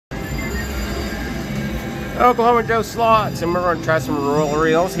Oklahoma Joe Slots, and we're going to try some roll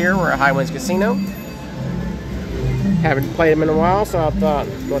reels here. We're at High Winds Casino. Haven't played them in a while, so I thought,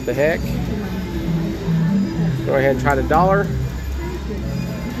 what the heck. Go ahead and try the $1.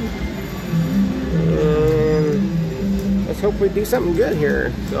 And let's hope we do something good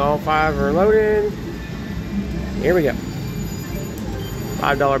here. So all 5 are loaded. Here we go.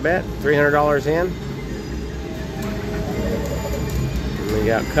 $5 bet, $300 in. And we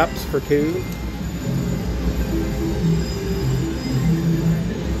got cups for 2.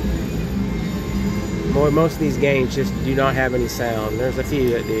 Boy, most of these games just do not have any sound. There's a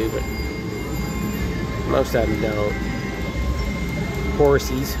few that do, but most of them don't.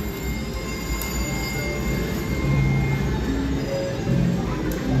 Horsies.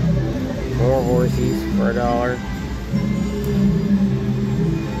 More horsies for $1.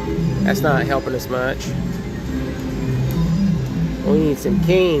 That's not helping us much. We need some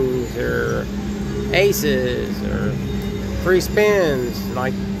kings or aces or free spins.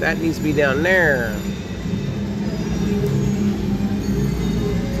 Like that needs to be down there.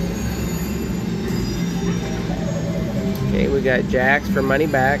 Okay, we got jacks for money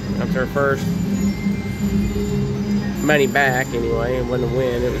back. That's our first money back anyway. It wasn't a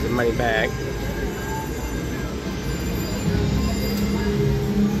win, it was a money back.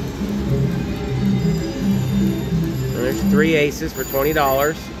 And there's 3 aces for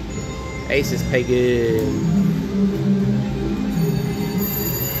 $20. Aces pay good.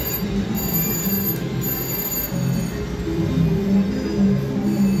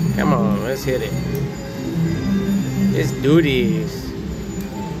 Come on, let's hit it. Let's do this.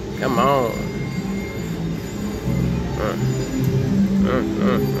 Come on.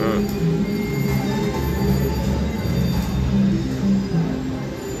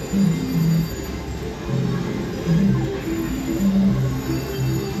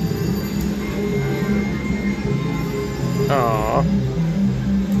 Aww.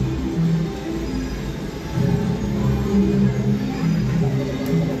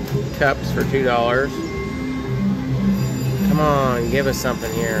 Cups for $2. Come on, give us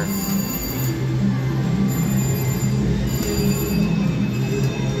something here.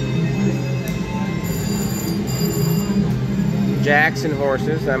 Jacks and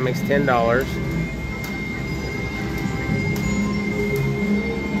horses, that makes $10.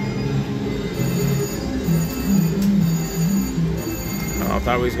 Oh, I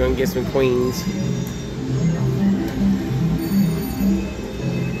thought we was going to get some queens.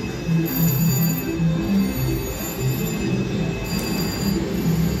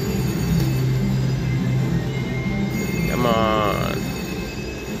 Come on.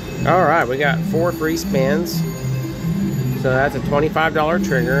 Alright, we got 4 free spins. So that's a $25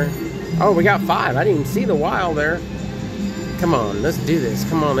 trigger. Oh, we got 5. I didn't even see the while there. Come on, let's do this.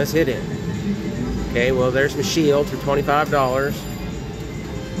 Come on, let's hit it. Okay, well, there's some shields for $25.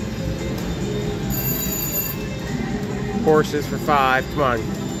 Horses for 5. Come on.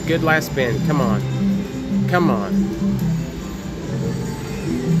 Good last spin. Come on. Come on.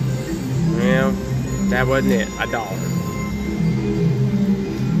 Well, that wasn't it. $1.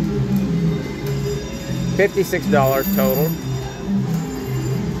 $56 total.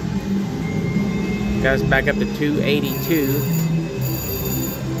 Got us back up to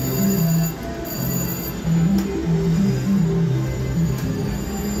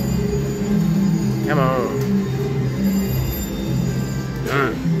 $282. Come on.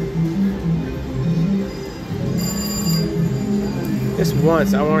 Just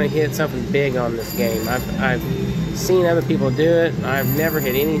once, I want to hit something big on this game. I've seen other people do it. I've never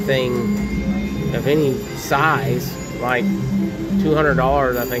hit anything of any size, like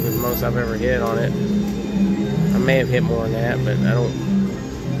 $200 I think is the most I've ever hit on it. I may have hit more than that, but I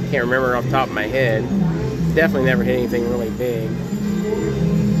can't remember off the top of my head. Definitely never hit anything really big.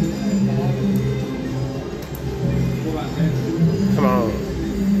 Come on.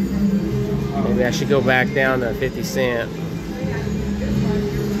 Maybe I should go back down to 50 cent.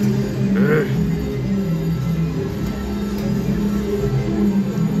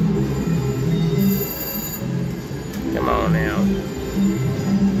 Come on now.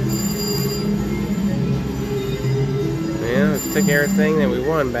 Yeah, let's took everything that we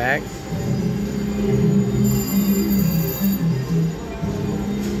won back.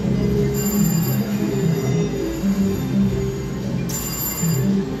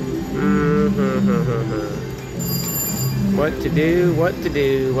 What to do, what to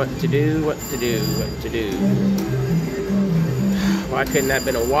do, what to do, what to do, what to do. Why couldn't that have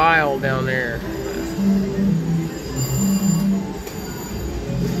been a while down there?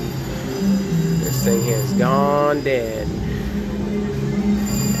 This thing has gone dead.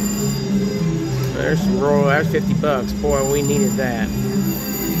 there's some roll. That's 50 bucks. Boy, we needed that.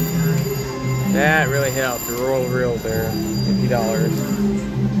 That really helped. The roll reel there, $50.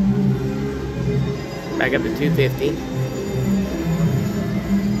 Back up to 250.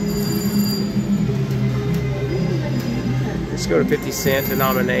 Let's go to 50-cent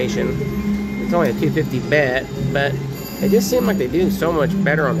denomination. It's only a 250 bet, but it just seems like they do so much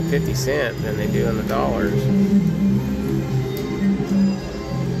better on the 50 cent than they do on the dollars.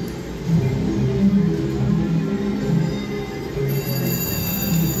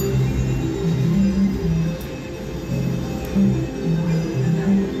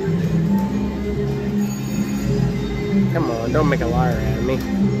 Come on, don't make a liar out of me.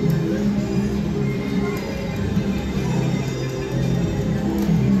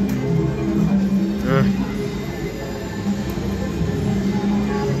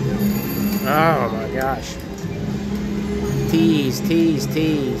 Oh my gosh. Tease, tease,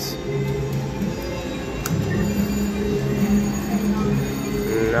 tease.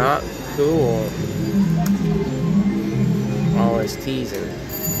 Not cool. Always teasing.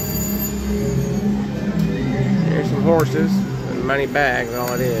 There's some horses and money back, is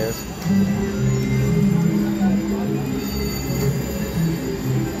all it is.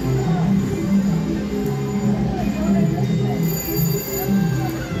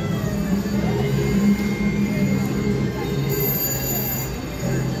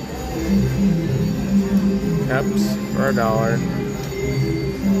 Cups for $1.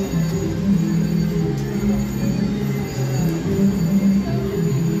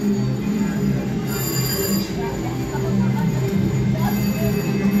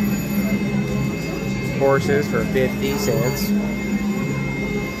 Horses for 50 cents.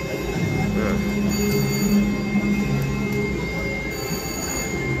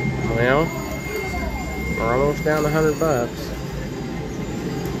 Well, we're almost down to 100 bucks.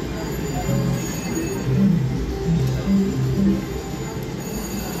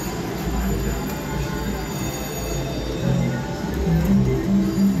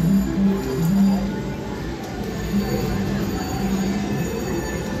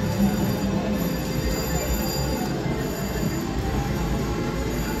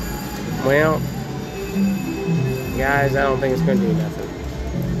 Well, guys, I don't think it's going to do nothing.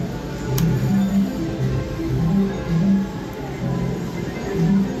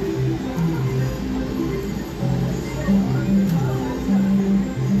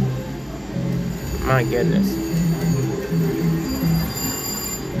 My goodness.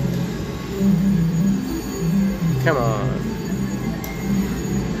 Come on.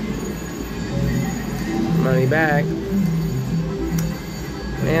 Money back.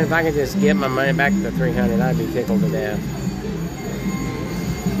 Man, if I could just get my money back to 300, I'd be tickled to death.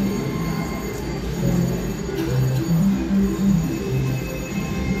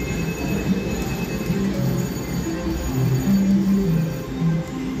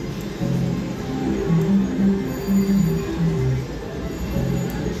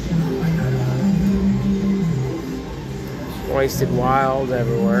 Wasted wild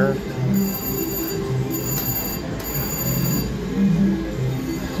everywhere.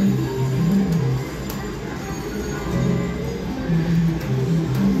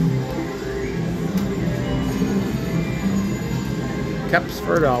 Cups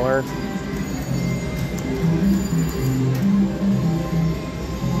for $1.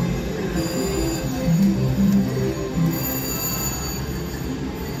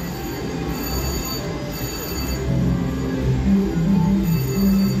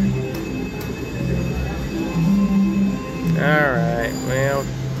 Alright, well,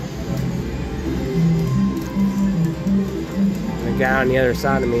 the guy on the other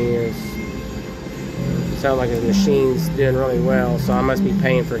side of me is sounds like his machine's doing really well, so I must be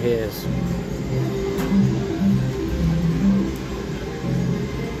paying for his.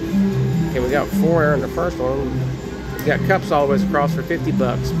 Okay, we got 4 there in the first one. We got cups all the way across for 50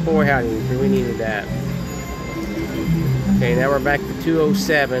 bucks. Boy, howdy, we needed that. Okay, now we're back to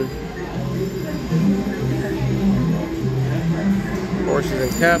 207.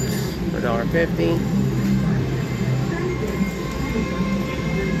 Horses and cups for $1.50.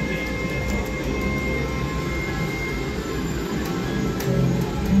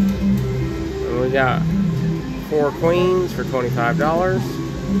 We got 4 queens for $25.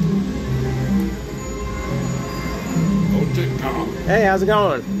 Hey, how's it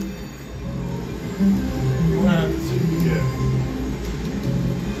going?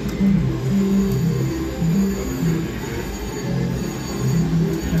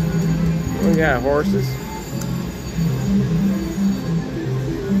 We got horses.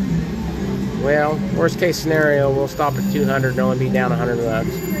 Well, worst case scenario, we'll stop at 200 and only be down 100 bucks.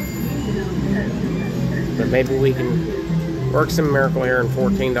 But maybe we can work some miracle here in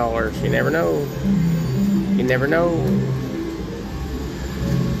 $14. You never know. You never know.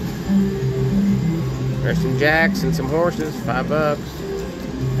 There's some jacks and some horses, $5.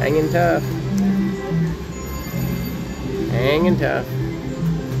 Hanging tough. Hanging tough.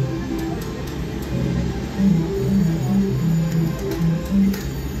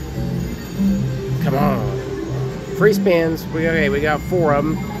 Come on. Free spins. We got 4 of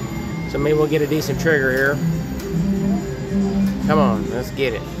them. So maybe we'll get a decent trigger here. Come on, let's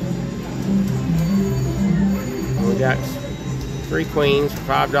get it. We got 3 queens for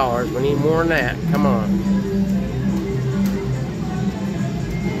 $5. We need more than that. Come on.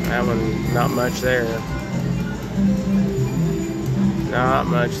 That one, not much there. Not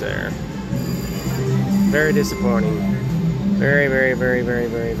much there. Very disappointing. Very, very, very, very,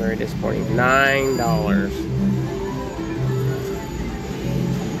 very, very disappointing. $9.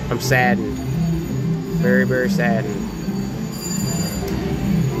 I'm saddened. Very, very saddened.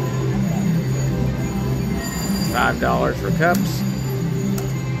 $5 for cups.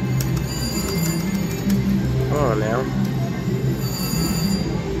 Come on now.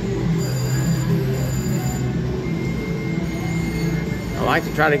 I like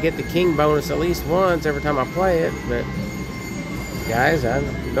to try to get the king bonus at least once every time I play it, but guys, I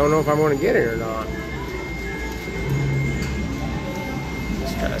don't know if I'm going to get it or not.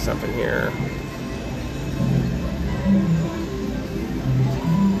 Let's try something here.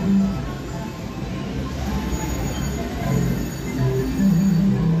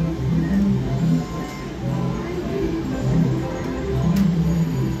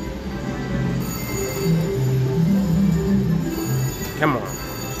 Come on.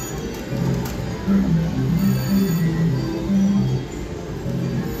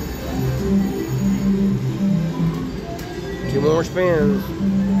 Two more spins.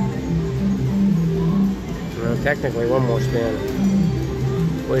 Well, technically one more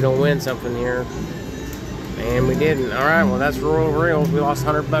spin. We don't win something here. And we didn't. Alright, well that's Royal Reels. We lost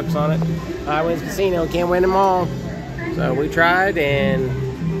 $100 on it. High Winds Casino. Can't win them all. So we tried, and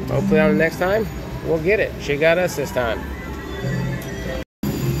hopefully on the next time, we'll get it. She got us this time.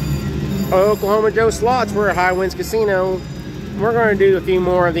 Oklahoma Joe Slots. We're at High Winds Casino. We're going to do a few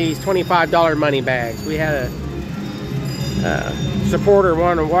more of these $25 money bags. We had a supporter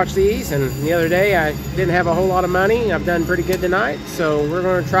wanted to watch these, and the other day I didn't have a whole lot of money. I've done pretty good tonight, so we're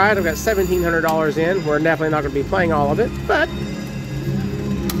going to try it. I've got $1,700 in. We're definitely not going to be playing all of it, but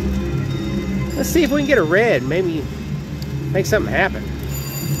let's see if we can get a red. Maybe make something happen.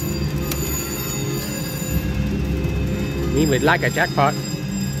 You would like a jackpot.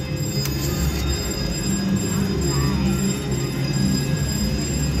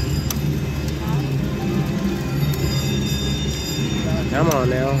 Come on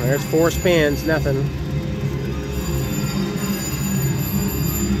now, there's 4 spins, nothing.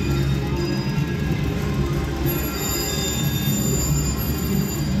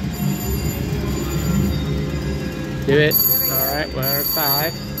 Do it. All right, well, there's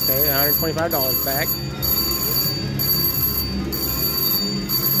 5. Okay, $125 back.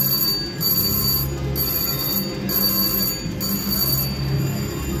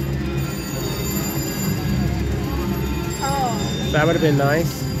 That would have been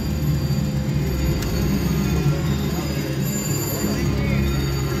nice.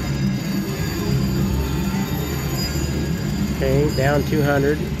 Okay, down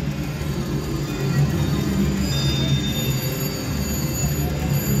 200.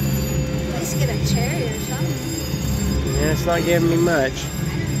 Let's get a cherry or something. Yeah, it's not giving me much.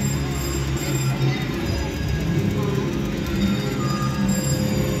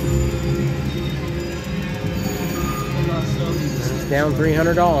 Down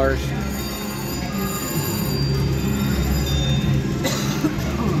 $300.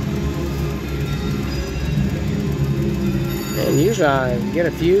 And usually I get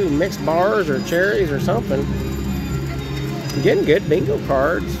a few mixed bars or cherries or something. I'm getting good bingo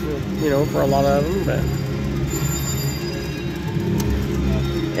cards, you know, for a lot of them, but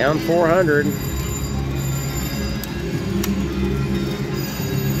down 400.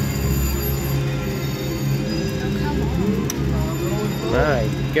 My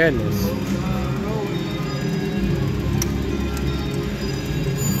goodness.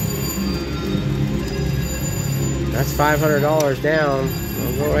 That's $500 down.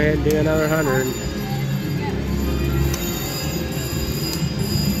 We'll go ahead and do another 100.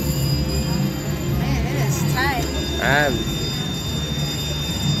 Man, it is tight. Finally.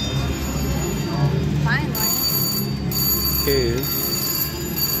 2.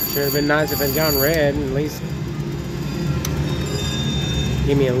 Should have been nice if it had gone red, at least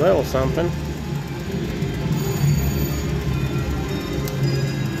give me a little something.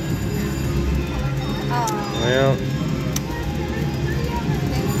 Well,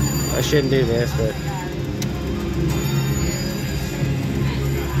 I shouldn't do this, but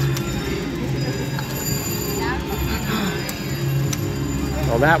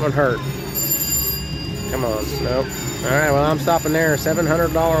well, that one hurt. Come on, nope. All right, well, I'm stopping there.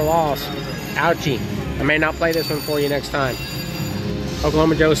 $700 loss. Ouchie. I may not play this one for you next time.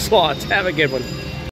 Oklahoma Joe Slots. Have a good one.